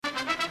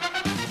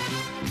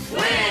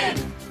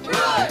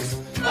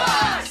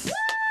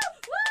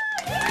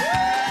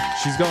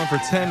She's going for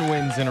 10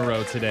 wins in a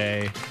row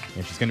today,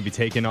 and she's going to be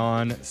taking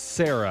on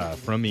Sarah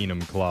from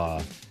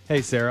Enumclaw.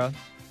 Hey, Sarah.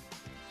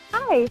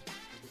 Hi.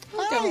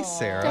 Hi,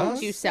 Sarah.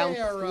 Don't you sound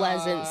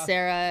pleasant,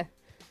 Sarah.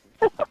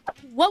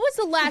 What was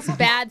the last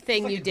bad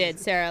thing you did,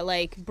 Sarah?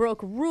 Like,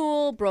 broke a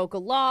rule, broke a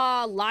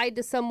law, lied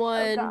to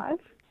someone? Oh,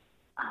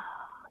 gosh.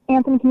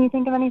 Anthony, can you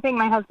think of anything?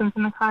 My husband's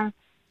in the car.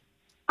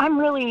 I'm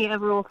really a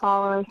rule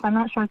follower, so I'm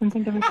not sure I can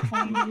think of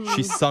anything.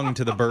 She sung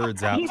to the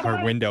birds out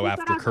her window He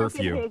after said I've broken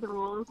curfew. his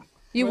rules.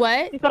 You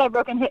what? He said I've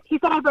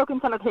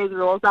broken some of his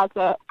rules. That's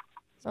it.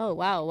 Oh,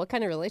 wow. What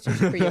kind of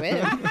relationship are you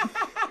in?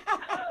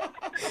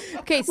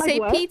 Okay, say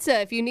what?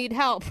 pizza if you need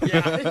help. He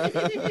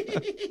said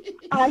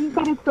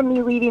it's from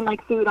me leaving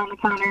food on the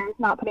counter,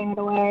 not putting it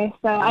away.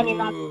 So I mean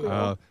that's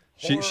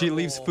true. She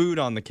leaves food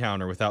on the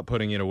counter without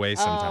putting it away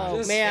sometimes. Oh,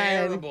 Just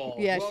man. terrible.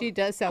 Yeah, Well, she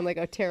does sound like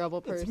a terrible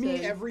It's person. me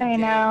every day. I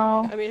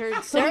know. I mean, her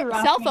rough,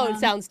 cell phone man.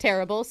 sounds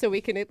terrible, so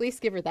we can at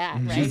least give her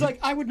that, right? She's like,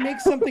 I would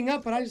make something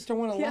up, but I just don't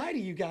want to lie to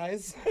you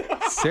guys.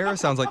 Sarah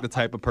sounds like the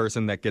type of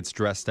person that gets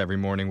dressed every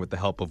morning with the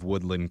help of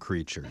woodland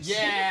creatures.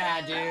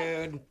 Yeah,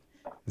 dude.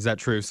 Is that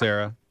true,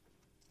 Sarah?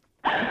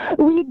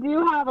 We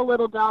do have a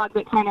little dog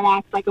that kind of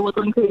acts like a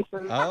woodland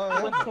creature.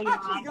 Oh, Wouldn't say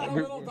not. She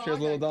has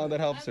a little dog that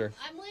helps her.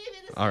 I'm leaving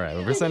this. All right,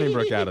 well, we're sending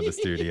Brooke out of the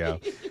studio.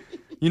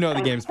 You know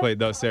the game's played,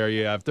 though, Sarah.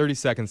 You have 30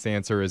 seconds to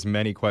answer as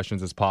many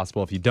questions as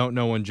possible. If you don't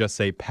know one, just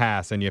say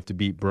pass, and you have to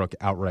beat Brooke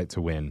outright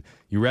to win.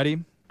 You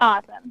ready?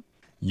 Awesome.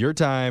 Your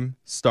time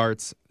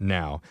starts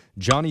now.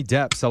 Johnny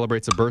Depp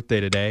celebrates a birthday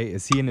today.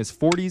 Is he in his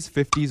 40s,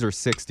 50s, or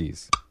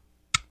 60s?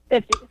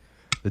 50.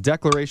 The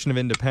Declaration of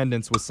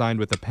Independence was signed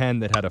with a pen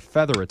that had a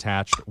feather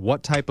attached.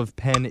 What type of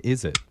pen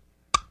is it?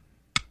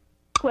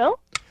 Quill?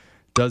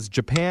 Does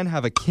Japan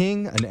have a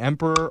king, an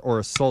emperor, or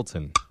a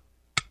sultan?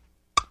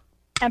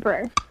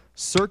 Emperor.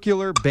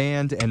 Circular,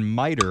 band, and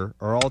miter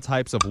are all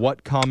types of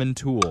what common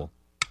tool?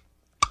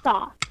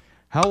 Saw.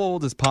 How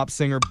old is pop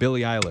singer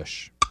Billie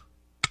Eilish?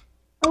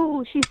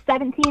 Oh, she's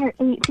 17 or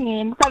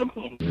 18.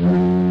 17.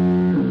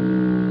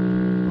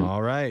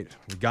 All right,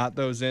 we got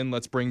those in.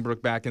 Let's bring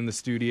Brooke back in the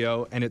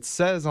studio. And it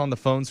says on the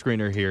phone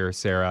screener here,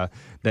 Sarah,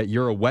 that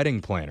you're a wedding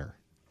planner.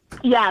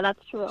 Yeah,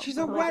 that's true. She's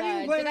a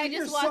wedding planner. Did I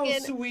You're just walk so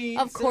in? sweet.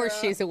 Of course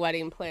Sarah. she's a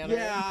wedding planner.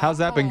 Yeah. How's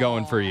that been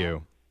going for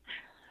you?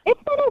 It's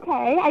been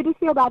okay. I just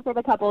feel bad for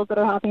the couples that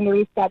are having to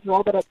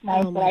reschedule, but it's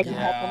nice that I can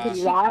help them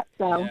do that.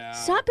 So. Yeah.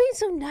 Stop being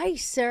so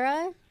nice,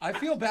 Sarah. I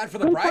feel bad for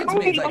the I'm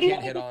bridesmaids I sorry, can't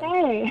what hit do you on.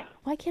 want me to say?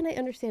 Why can't I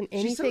understand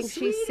She's so anything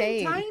sweet she's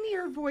saying? and tiny.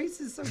 Her voice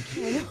is so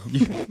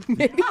cute.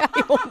 Maybe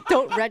I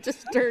don't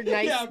register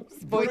nice yeah,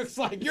 voice. Brooke's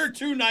like, you're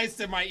too nice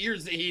to my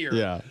ears to hear.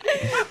 Yeah.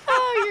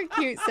 Oh, you're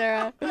cute,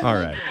 Sarah. All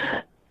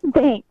right.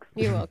 Thanks.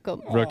 You're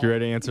welcome. Brooke, you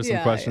ready to answer some Yeah,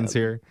 I questions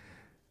am. here?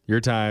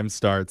 Your time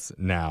starts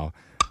now.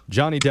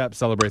 Johnny Depp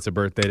celebrates a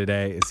birthday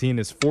today. Is he in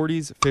his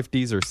 40s,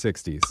 50s, or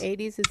 60s?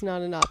 80s is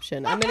not an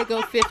option. I'm going to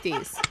go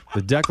 50s.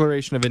 The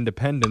Declaration of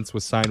Independence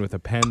was signed with a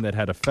pen that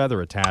had a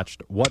feather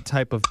attached. What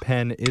type of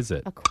pen is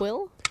it? A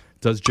quill?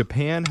 Does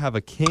Japan have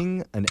a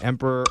king, an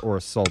emperor, or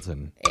a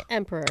sultan?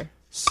 Emperor.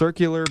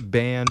 Circular,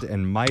 band,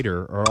 and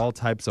miter are all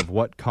types of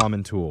what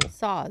common tool?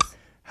 Saws.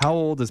 How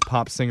old is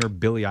pop singer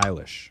Billie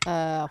Eilish?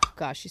 Oh,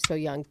 gosh, she's so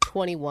young.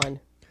 21.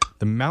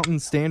 The Mountain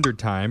Standard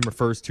Time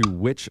refers to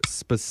which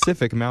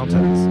specific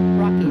mountains?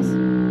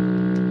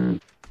 Rockies.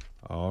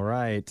 All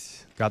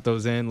right. Got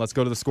those in. Let's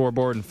go to the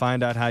scoreboard and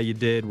find out how you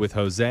did with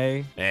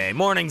Jose Hey,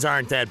 mornings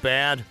aren't that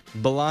bad.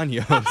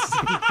 Bolaños.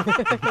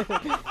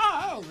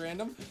 Oh,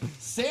 random.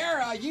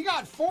 Sarah, you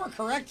got 4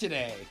 correct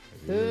today.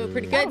 Ooh,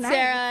 pretty good, nice.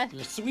 Sarah.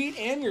 You're sweet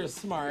and you're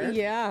smart.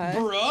 Yeah.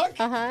 Brooke,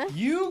 Uh-huh.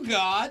 you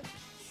got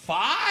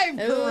 5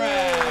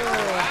 correct.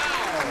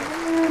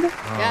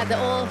 Wow.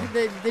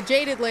 Yeah, the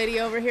jaded lady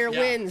over here Yeah.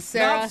 wins,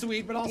 Sarah. Not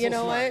sweet, but also You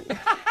know smart.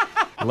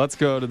 what? Let's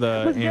go to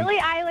the. Was Billie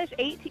Eilish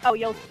 18? Oh,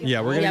 you'll see.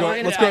 Yeah, we're gonna Yeah, go. we're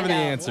gonna Let's go over find the out.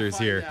 answers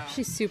We'll here. find out.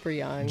 She's super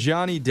young.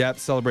 Johnny Depp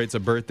celebrates a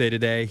birthday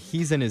today.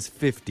 He's in his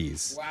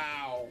 50s,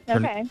 Wow.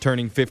 Okay.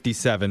 turning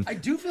 57. I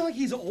do feel like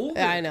he's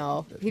older. I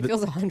know. He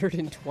feels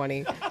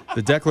 120.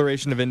 The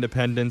Declaration of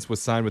Independence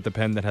was signed with a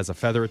pen that has a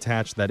feather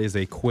attached. That is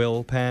a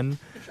quill pen.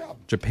 Good job.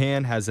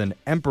 Japan has an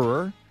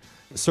emperor.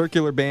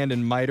 Circular, band,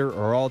 and miter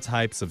are all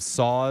types of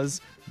saws.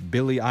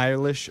 Billie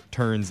Eilish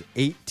turns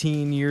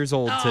 18 years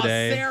old Oh,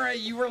 today. Sarah,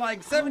 you were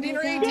like 17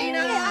 or 18.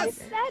 I Yes.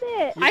 said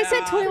it. I said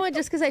Yeah. 21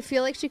 just because I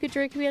feel like she could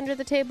drink me under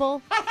the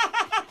table.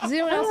 Does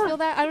anyone else feel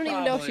that? I don't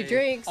even know if she Probably.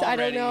 drinks. I don't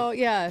Already. know.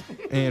 Yeah.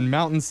 And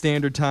Mountain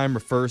Standard Time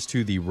refers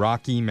to the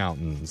Rocky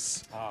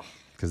Mountains Oh.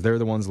 because they're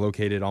the ones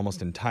located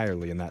almost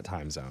entirely in that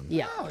time zone.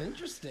 Yeah. Oh,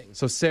 interesting.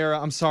 So, Sarah,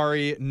 I'm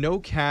sorry, no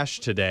cash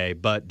today,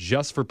 but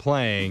just for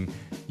playing,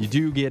 you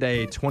do get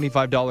a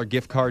 $25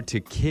 gift card to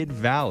Kid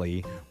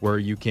Valley where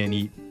you can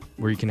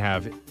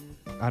have,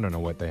 I don't know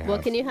what they have.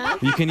 What can you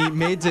have? You can eat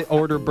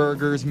made-to-order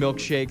burgers,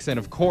 milkshakes, and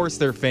of course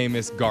their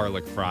famous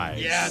garlic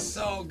fries. Yeah,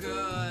 so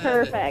good.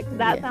 Perfect.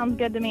 That Yeah. sounds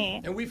good to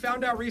me. And we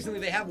found out recently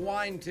they have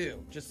wine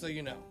too, just so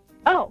you know.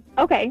 Oh,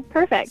 okay,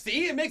 perfect.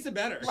 See, it makes it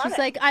better. She's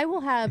like, I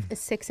will have a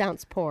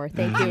 6-ounce pour.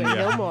 Thank you. Yeah.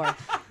 No more.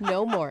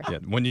 No more. Yeah,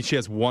 when she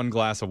has one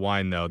glass of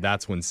wine, though,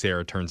 that's when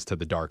Sarah turns to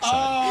the dark side.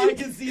 Oh, I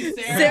can see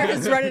Sarah.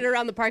 Sarah's running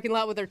around the parking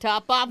lot with her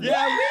top off.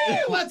 Yeah, woo,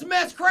 let's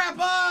mess crap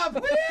up.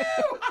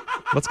 Woo!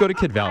 Let's go to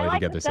Kid Valley I like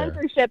together, the Sarah.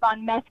 censorship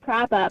on mess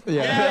crap up.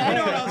 Yeah, you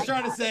know what I was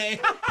trying to say.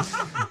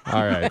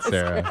 All right,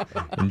 Sarah.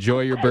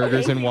 Enjoy your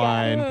burgers and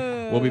wine.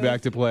 We'll be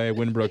back to play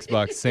Winbrooks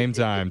Bucks same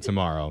time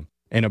tomorrow.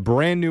 And a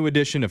brand new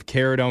edition of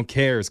Care or Don't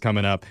Care is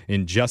coming up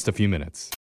in just a few minutes.